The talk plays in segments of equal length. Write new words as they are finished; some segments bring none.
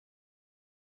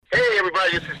Hey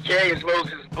everybody, this is James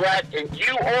Moses Black, and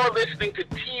you are listening to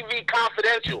TV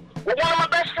Confidential with one of my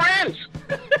best friends.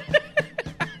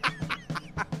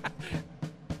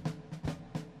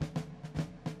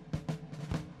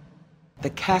 The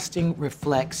casting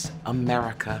reflects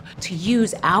America. To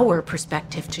use our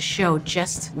perspective to show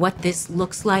just what this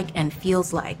looks like and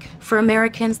feels like for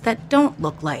Americans that don't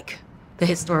look like the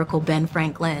historical Ben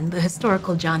Franklin, the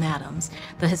historical John Adams,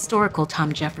 the historical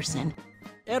Tom Jefferson.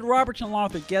 Ed Robertson along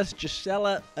with guest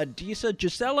Gisela Adisa.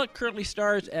 Gisela currently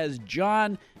stars as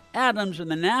John Adams in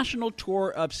the national tour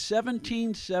of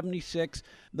 1776,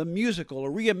 the musical, a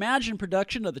reimagined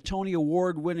production of the Tony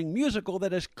Award-winning musical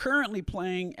that is currently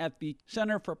playing at the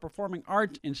Center for Performing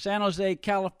Arts in San Jose,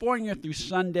 California through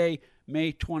Sunday,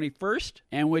 May 21st,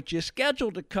 and which is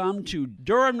scheduled to come to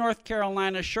Durham, North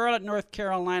Carolina, Charlotte, North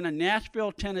Carolina,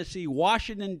 Nashville, Tennessee,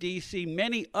 Washington, D.C.,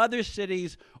 many other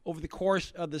cities over the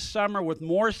course of the summer, with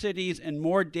more cities and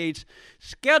more dates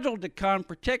scheduled to come.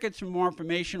 For tickets and more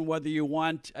information, whether you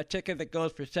want a ticket that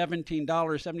goes for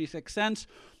 $17.76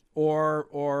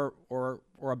 or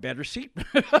a better seat,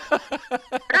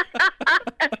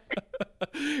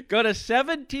 go to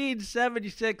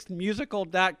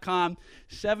 1776musical.com,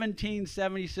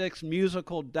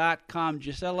 1776musical.com.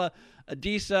 Gisela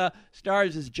Adisa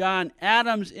stars as John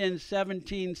Adams in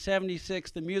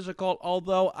 1776, the musical,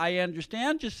 although I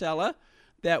understand, Gisela,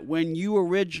 that when you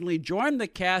originally joined the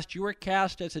cast, you were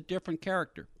cast as a different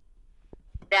character.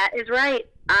 That is right.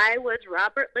 I was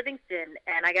Robert Livingston,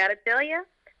 and I got to tell you,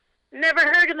 never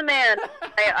heard of the man.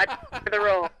 I for the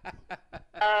role.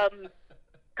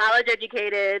 College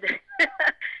educated,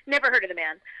 never heard of the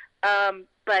man.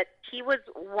 But he was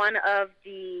one of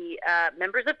the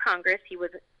members of Congress. He was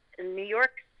a New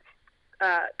York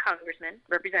congressman,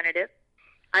 representative.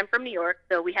 I'm from New York,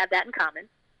 so we have that in common.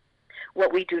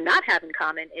 What we do not have in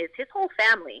common is his whole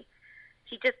family.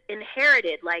 He just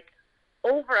inherited like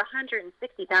over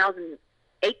 160,000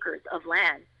 acres of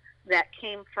land that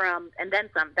came from, and then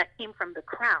some, that came from the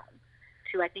crown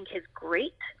to, I think, his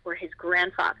great or his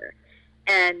grandfather.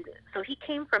 And so he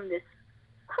came from this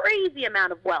crazy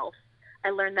amount of wealth. I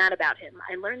learned that about him.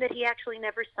 I learned that he actually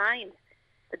never signed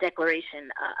the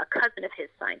Declaration. A cousin of his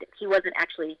signed it. He wasn't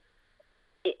actually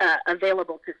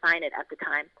available to sign it at the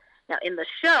time. Now, in the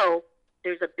show,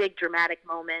 there's a big dramatic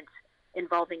moment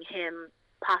involving him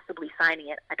possibly signing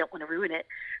it. I don't want to ruin it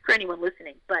for anyone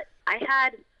listening, but I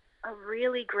had a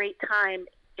really great time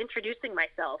introducing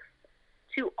myself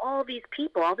to all these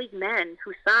people, all these men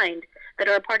who signed that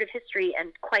are a part of history.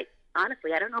 And quite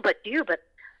honestly, I don't know about you, but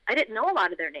I didn't know a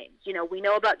lot of their names. You know, we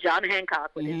know about John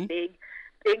Hancock with his big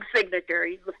signature.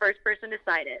 He's the first person to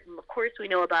sign it. And of course, we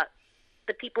know about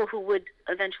the people who would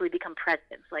eventually become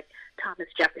presidents, like Thomas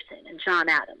Jefferson and John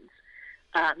Adams.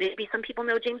 Maybe some people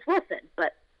know James Wilson,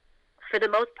 but for the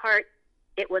most part,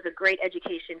 it was a great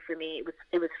education for me.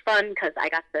 It was fun because I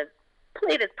got to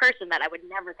play this person that I would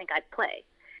never think I'd play.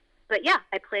 But yeah,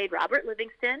 I played Robert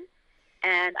Livingston,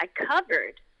 and I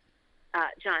covered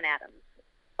John Adams.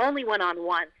 Only went on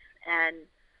once, and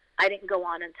I didn't go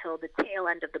on until the tail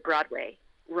end of the Broadway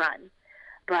run.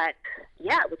 But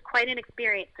yeah, it was quite an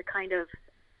experience to kind of,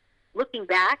 looking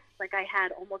back, like I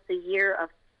had almost a year of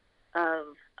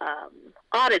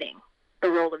auditing the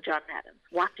role of John Adams,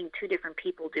 watching two different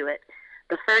people do it.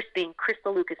 The first being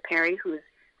Crystal Lucas Perry, who's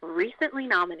recently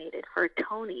nominated for a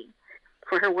Tony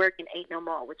for her work in Ain't No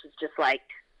More, which is just like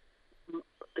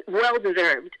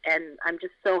well-deserved, and I'm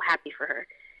just so happy for her.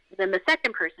 Then the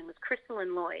second person was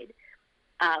Crystalline Lloyd,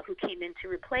 who came in to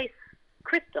replace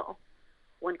Crystal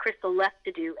when Crystal left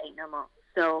to do Ain't No More.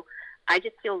 So I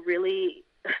just feel really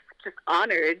just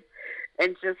honored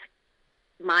and just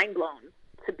mind blown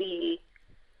to be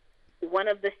one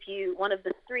of the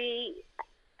three,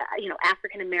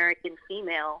 African-American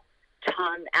female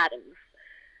John Adams.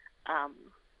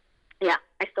 Yeah,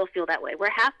 I still feel that way. We're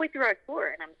halfway through our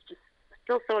tour, and I'm just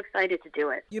still so excited to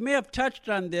do it. You may have touched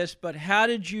on this, but how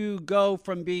did you go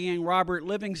from being Robert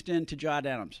Livingston to John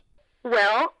Adams?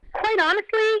 Well, quite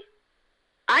honestly,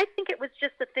 I think it was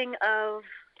just a thing of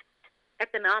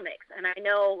economics. And I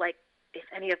know, like,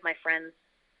 if any of my friends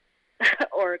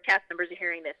or cast members are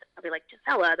hearing this, I'll be like,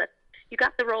 Gisela, you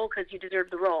got the role because you deserve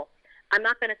the role. I'm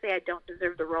not going to say I don't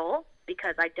deserve the role,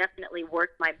 because I definitely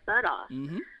worked my butt off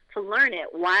to learn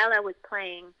it while I was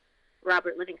playing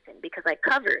Robert Livingston, because I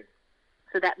covered.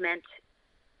 So that meant,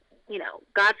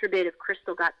 God forbid if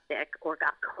Crystal got sick or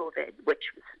got COVID,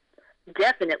 which was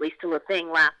definitely still a thing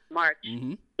last March,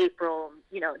 April,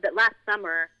 that last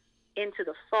summer into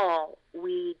the fall,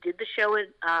 we did the show at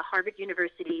Harvard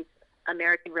University's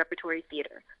American Repertory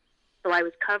Theater. So I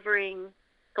was covering,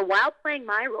 so while playing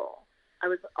my role, I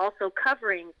was also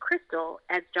covering Crystal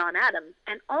as John Adams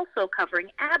and also covering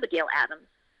Abigail Adams,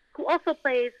 who also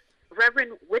plays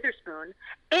Reverend Witherspoon,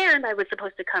 and I was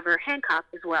supposed to cover Hancock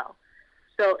as well.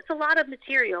 So it's a lot of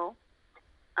material,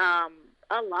 and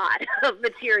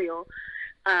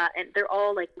they're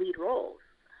all like lead roles.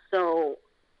 So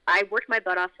I worked my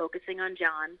butt off focusing on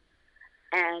John,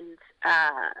 and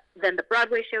then the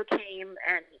Broadway show came,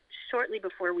 and shortly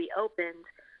before we opened,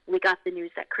 we got the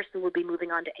news that Crystal would be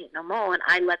moving on to Ain't No Mo, and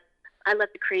I let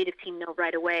the creative team know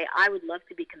right away I would love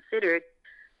to be considered,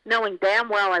 knowing damn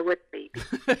well I would be.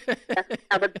 That's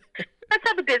how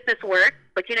the business works.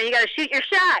 But you got to shoot your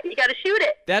shot. You got to shoot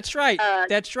it. That's right.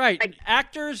 That's right.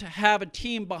 Actors have a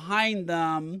team behind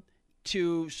them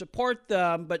to support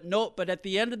them, but at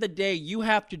the end of the day, you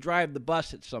have to drive the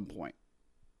bus at some point.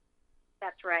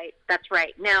 That's right. That's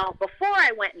right. Now, before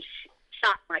I went and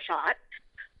shot my shot,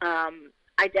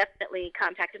 I definitely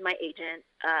contacted my agent,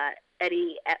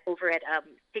 Eddie, over at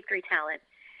Hickory Talent,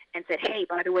 and said, hey,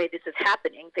 by the way, this is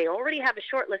happening. They already have a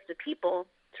short list of people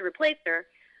to replace her,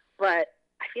 but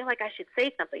I feel like I should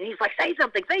say something. And he's like, say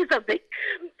something.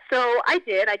 So I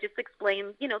did. I just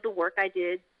explained, the work I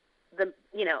did, the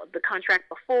contract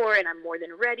before, and I'm more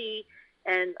than ready.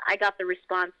 And I got the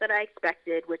response that I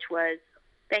expected, which was,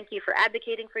 thank you for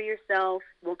advocating for yourself.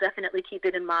 We'll definitely keep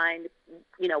it in mind.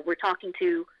 We're talking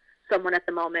to someone at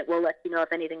the moment. We'll let you know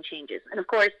if anything changes. And of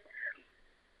course,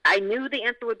 I knew the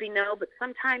answer would be no, but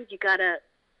sometimes you gotta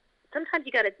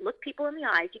look people in the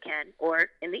eye if you can, or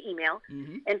in the email,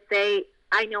 and say,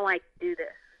 I know I can do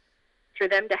this, for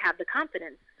them to have the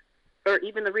confidence or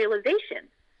even the realization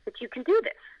that you can do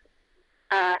this.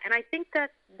 And I think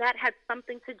that had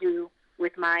something to do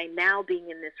with my now being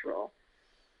in this role.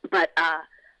 But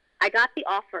I got the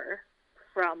offer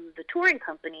from the touring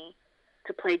company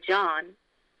to play John.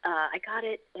 I got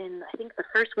it in, I think, the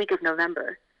first week of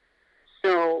November.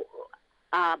 So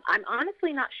I'm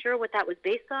honestly not sure what that was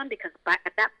based on, because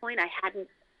at that point I hadn't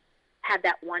had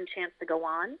that one chance to go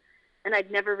on, and I'd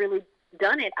never really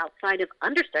done it outside of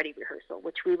understudy rehearsal,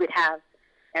 which we would have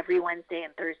every Wednesday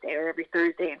and Thursday, or every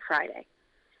Thursday and Friday,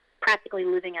 practically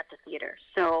living at the theater.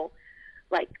 So,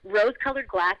 like, rose-colored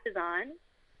glasses on,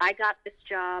 I got this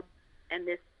job, and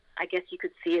this, I guess you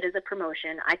could see it as a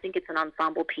promotion. I think it's an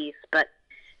ensemble piece, but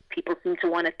people seem to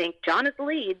want to think John is the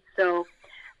lead, so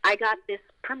I got this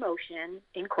promotion,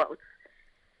 in quotes,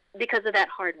 because of that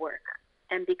hard work,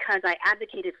 and because I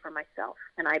advocated for myself,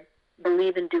 and I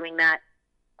believe in doing that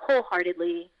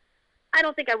wholeheartedly. I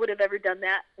don't think I would have ever done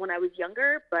that when I was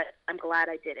younger, but I'm glad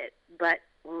I did it. But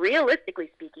realistically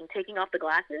speaking, taking off the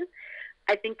glasses,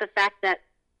 I think the fact that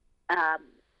I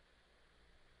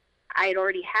had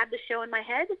already had the show in my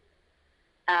head,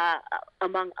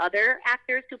 among other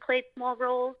actors who played small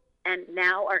roles and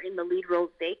now are in the lead roles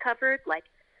they covered, like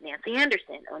Nancy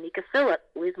Anderson, Onika Phillips,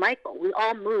 Liz Michael. We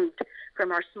all moved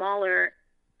from our smaller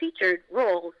featured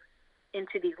roles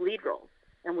into these lead roles,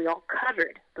 and we all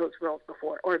covered those roles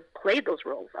before or played those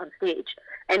roles on stage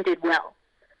and did well.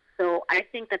 So I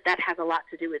think that has a lot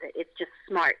to do with it. It's just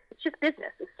smart. It's just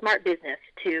business. It's smart business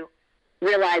to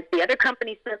realize the other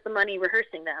company spent the money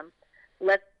rehearsing them.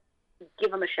 Let's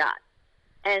give them a shot.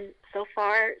 And so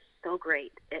far, so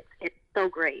great. It's so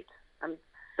great. I'm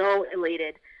so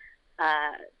elated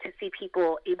to see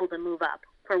people able to move up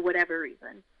for whatever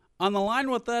reason. On the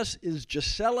line with us is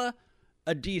Gisela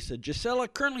Adisa. Gisela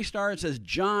currently stars as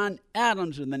John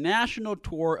Adams in the national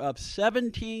tour of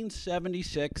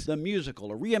 1776, the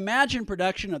musical, a reimagined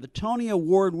production of the Tony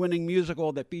Award-winning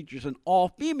musical that features an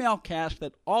all-female cast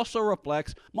that also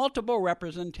reflects multiple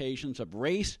representations of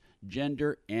race,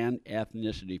 gender, and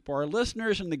ethnicity. For our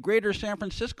listeners in the greater San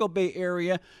Francisco Bay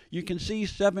Area, you can see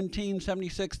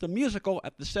 1776, the musical,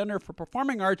 at the Center for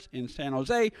Performing Arts in San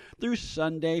Jose through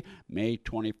Sunday, May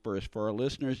 21st. For our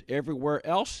listeners everywhere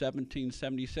else,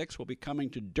 1776 will be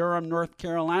coming to Durham, North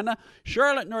Carolina,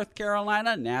 Charlotte, North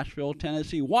Carolina, Nashville,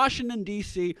 Tennessee, Washington,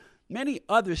 D.C., many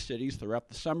other cities throughout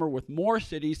the summer, with more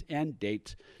cities and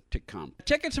dates to come.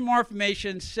 Tickets and more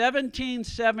information,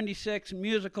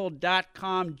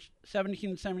 1776musical.com,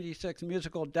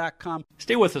 1776musical.com.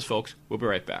 Stay with us, folks. We'll be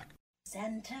right back.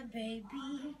 Santa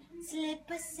baby, slip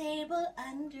a sable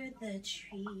under the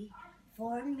tree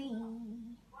for me.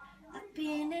 I've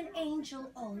been an angel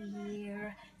all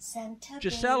year. Santa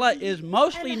Gisela baby, is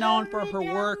mostly and known for hurry her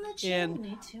down work the in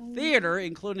chimney to theater, me.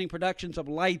 including productions of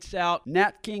Lights Out,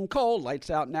 Nat King Cole, Lights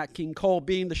Out, Nat King Cole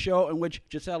being the show in which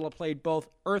Gisela played both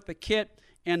Eartha Kitt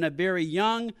and a very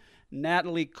young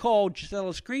Natalie Cole.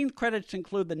 Gisela's screen credits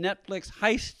include the Netflix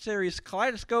heist series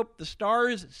Kaleidoscope, the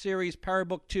Starz series Power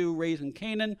Book 2, Raising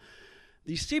Kanan,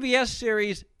 the CBS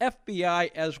series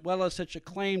FBI, as well as such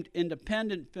acclaimed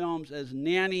independent films as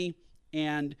Nanny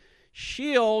and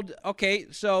S.H.I.E.L.D. Okay,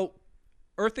 so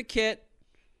Eartha Kitt,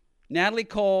 Natalie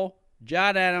Cole,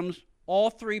 John Adams, all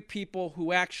three people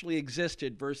who actually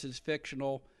existed versus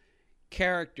fictional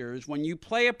characters. When you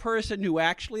play a person who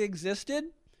actually existed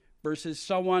versus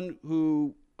someone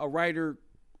who a writer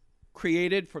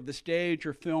created for the stage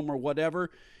or film or whatever,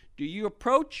 do you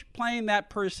approach playing that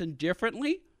person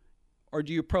differently, or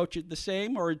do you approach it the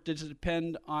same, or does it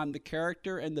depend on the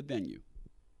character and the venue?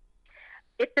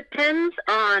 It depends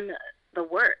on the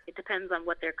work. It depends on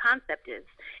what their concept is.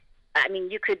 I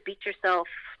mean, you could beat yourself,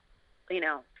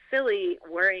 silly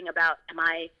worrying about, am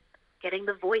I getting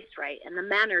the voice right and the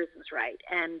mannerisms right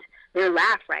and their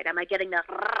laugh right? Am I getting the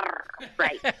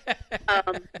right?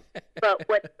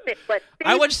 But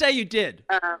I would say you did.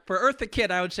 For Eartha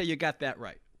Kitt, I would say you got that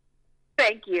right.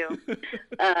 Thank you.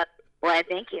 Well,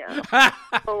 thank you.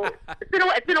 So,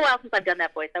 it's been a while since I've done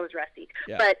that voice. That was rusty.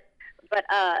 Yeah. But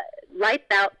Lights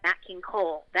Out, Nat King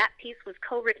Cole. That piece was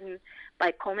co-written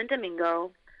by Coleman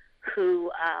Domingo,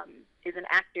 who is an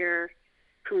actor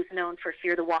who's known for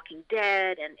Fear the Walking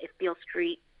Dead and If Beale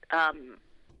Street. I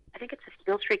think it's If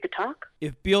Beale Street Could Talk.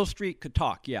 If Beale Street Could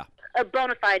Talk, yeah. A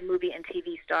bona fide movie and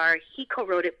TV star. He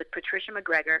co-wrote it with Patricia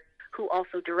McGregor, who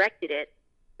also directed it.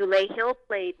 Dulé Hill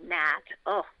played Nat.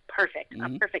 Oh, perfect. A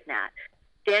perfect Nat.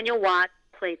 Daniel Watts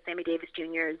played Sammy Davis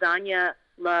Jr. Zanya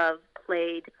Love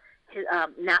played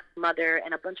Nat's mother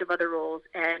and a bunch of other roles.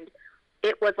 And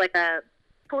it was like a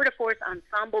tour de force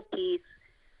ensemble piece,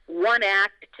 one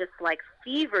act, just like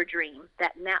fever dream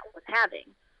that Nat was having.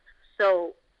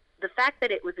 So the fact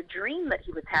that it was a dream that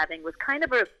he was having was kind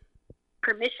of a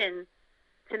permission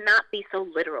to not be so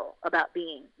literal about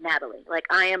being Natalie. Like,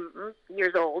 I am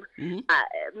years old.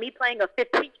 Me playing a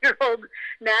 15-year-old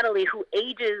Natalie who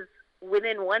ages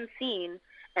within one scene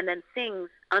and then sings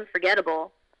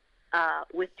Unforgettable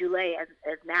with Dulé as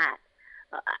Nat.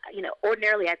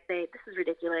 Ordinarily I'd say, this is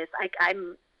ridiculous.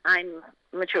 I'm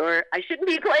mature. I shouldn't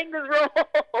be playing this role.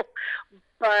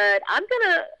 But I'm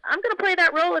gonna play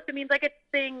that role if it means I get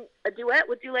to sing a duet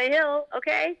with Dulé Hill,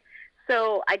 okay?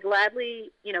 So I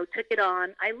gladly, took it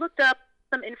on. I looked up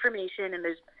some information, and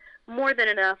there's more than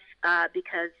enough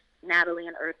because Natalie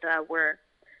and Eartha were,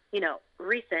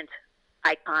 recent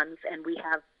icons, and we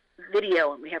have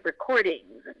video and we have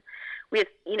recordings, and we have,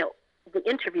 the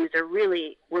interviews were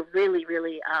really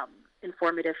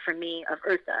informative for me of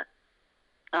Eartha.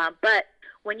 But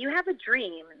when you have a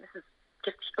dream, and this is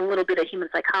just a little bit of human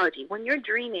psychology, when you're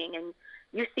dreaming and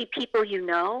you see people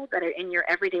that are in your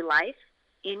everyday life,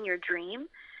 in your dream,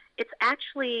 it's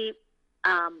actually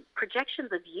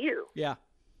projections of you. Yeah.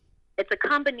 It's a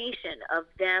combination of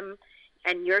them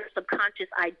and your subconscious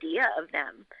idea of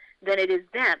them than it is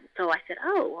them. So I said,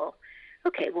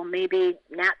 maybe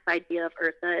Nat's idea of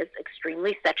Eartha is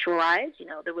extremely sexualized.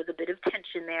 There was a bit of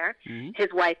tension there.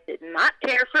 His wife did not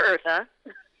care for Eartha.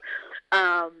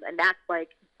 And that's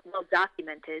well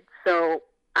documented. So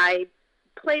I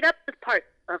played up the parts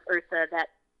of Eartha that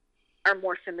are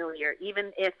more familiar,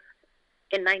 even if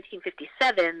in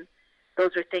 1957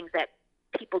 those are things that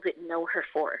people didn't know her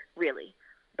for, really.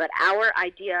 But our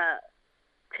idea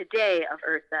today of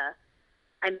Eartha,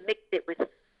 I mixed it with the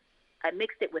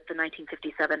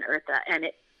 1957 Eartha, and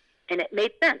it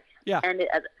made sense. Yeah. And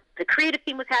the creative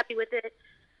team was happy with it.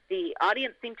 The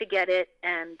audience seemed to get it,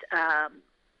 and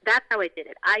that's how I did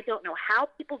it. I don't know how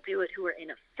people do it who are in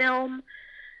a film.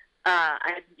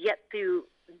 I've yet to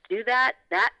do that.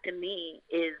 That, to me,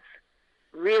 is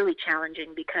really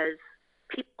challenging because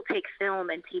people take film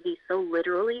and TV so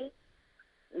literally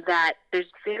that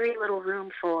there's very little room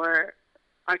for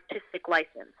artistic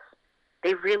license.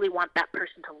 They really want that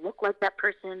person to look like that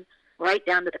person, right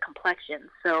down to the complexion.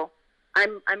 So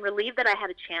I'm relieved that I had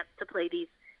a chance to play these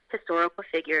historical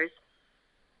figures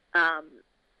and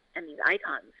these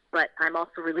icons, but I'm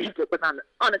also relieved it was on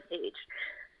a stage.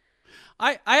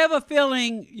 I have a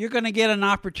feeling you're going to get an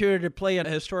opportunity to play a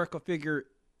historical figure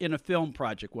in a film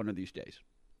project one of these days.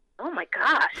 Oh, my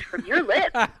gosh, from your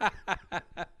lips.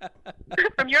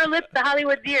 From your lips to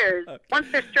Hollywood's ears. Okay.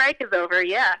 Once their strike is over,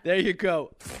 yeah. There you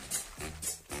go. It's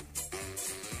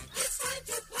time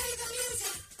to play the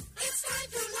music. It's time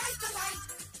to light the light.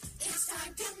 It's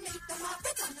time to meet the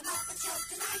Muppets on the Muppet Show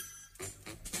tonight.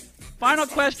 Final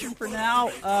question for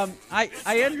now.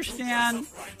 I understand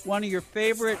one of your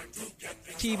favorite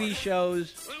TV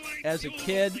shows as a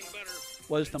kid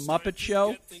was The Muppet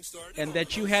Show, and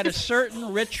that you had a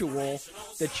certain ritual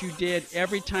that you did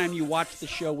every time you watched the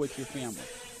show with your family.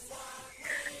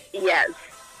 Yes.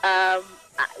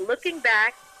 Looking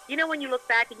back, when you look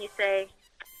back and you say,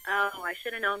 oh, I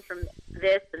should have known from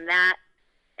this and that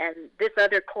and this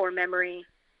other core memory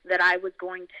that I was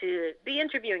going to be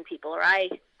interviewing people, or I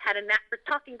had a knack for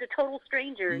talking to total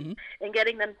strangers and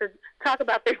getting them to talk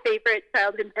about their favorite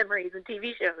childhood memories and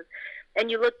TV shows. And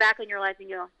you look back on your life and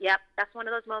you go, yep, that's one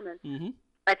of those moments.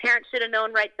 My parents should have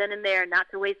known right then and there not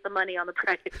to waste the money on the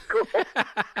private school.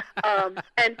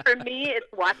 And for me, it's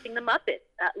watching the Muppet.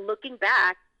 Looking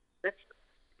back,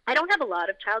 I don't have a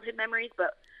lot of childhood memories,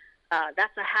 but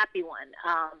that's a happy one.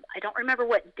 I don't remember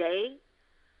what day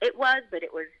it was, but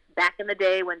it was back in the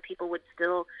day when people would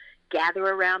still gather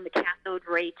around the cathode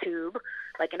ray tube,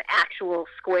 like an actual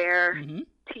square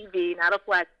TV, not a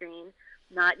flat screen,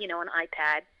 not, an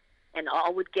iPad, and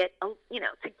all would get,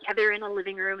 together in a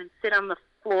living room and sit on the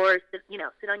floor,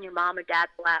 sit on your mom or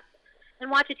dad's lap and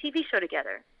watch a TV show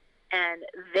together. And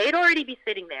they'd already be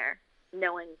sitting there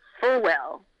knowing full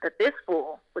well that this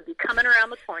fool would be coming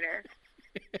around the corner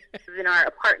in our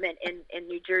apartment in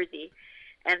New Jersey.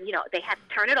 And, they had to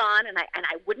turn it on, and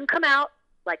I wouldn't come out.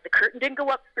 Like, the curtain didn't go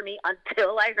up for me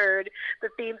until I heard the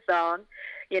theme song,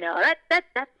 and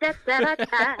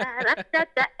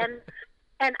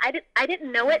I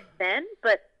didn't know it then,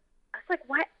 but I was like,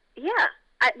 what? Yeah.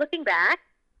 Looking back,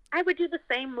 I would do the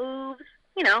same moves.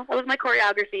 That was my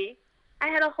choreography. I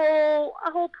had a whole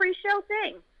pre-show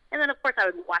thing, and then of course I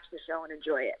would watch the show and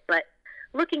enjoy it. But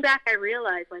looking back, I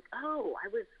realized, like, oh, I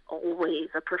was always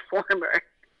a performer.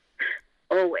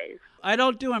 Always. I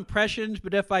don't do impressions,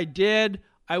 but if I did,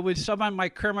 I would summon my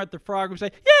Kermit the Frog and say,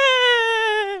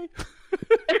 "Yay!"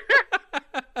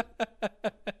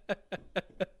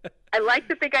 I like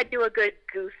to think I do a good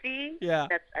Goofy. Yeah.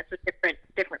 That's a different,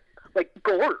 like,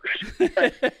 gorge.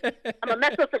 But I'm a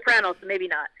mezzo-soprano, so maybe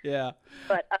not. Yeah.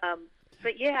 But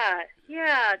yeah,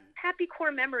 happy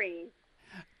core memories.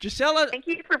 Gisela, thank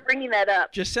you for bringing that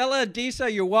up. Gisela Adisa,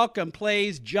 you're welcome,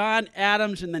 plays John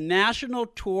Adams in the national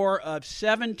tour of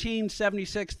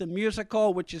 1776, the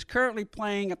musical, which is currently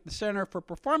playing at the Center for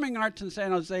Performing Arts in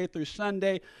San Jose through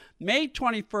Sunday, May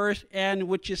 21st, and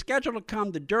which is scheduled to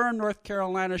come to Durham, North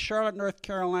Carolina, Charlotte, North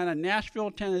Carolina,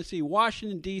 Nashville, Tennessee,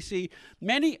 Washington, D.C.,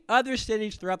 many other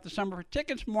cities throughout the summer. For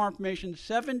tickets, more information,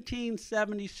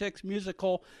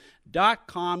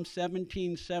 1776musical.com,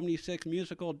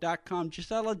 1776musical.com.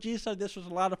 Gisela, this was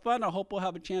a lot of fun. I hope we'll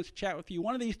have a chance to chat with you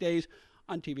one of these days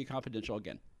on TV Confidential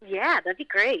again. Yeah, that'd be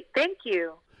great. Thank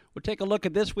you. We'll take a look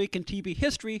at This Week in TV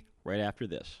History right after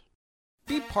this.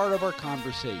 Be part of our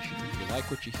conversation. If you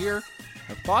like what you hear,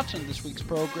 have thoughts on this week's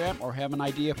program, or have an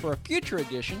idea for a future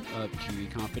edition of TV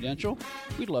Confidential,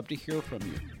 we'd love to hear from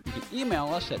you. You can email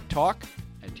us at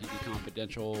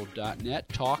talk@tvconfidential.net,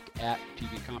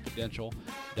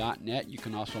 talk@tvconfidential.net. You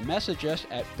can also message us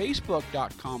at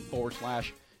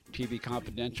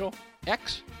facebook.com/tvconfidential,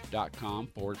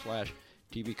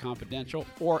 x.com/tvconfidential,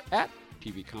 or at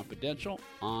TV Confidential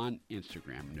on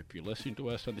Instagram. And if you're listening to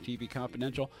us on the TV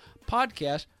Confidential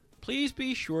podcast, please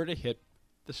be sure to hit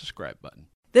the subscribe button.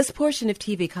 This portion of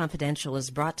TV Confidential is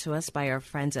brought to us by our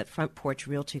friends at Front Porch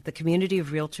Realty, the community of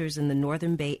realtors in the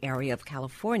Northern Bay Area of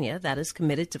California that is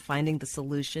committed to finding the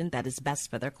solution that is best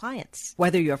for their clients.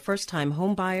 Whether you're a first-time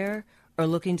home buyer or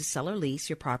looking to sell or lease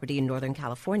your property in Northern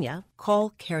California,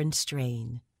 call Karen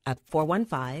Strain at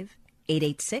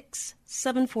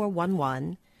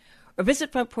 415-886-7411 or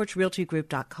visit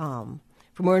frontporchrealtygroup.com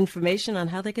for more information on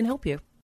how they can help you.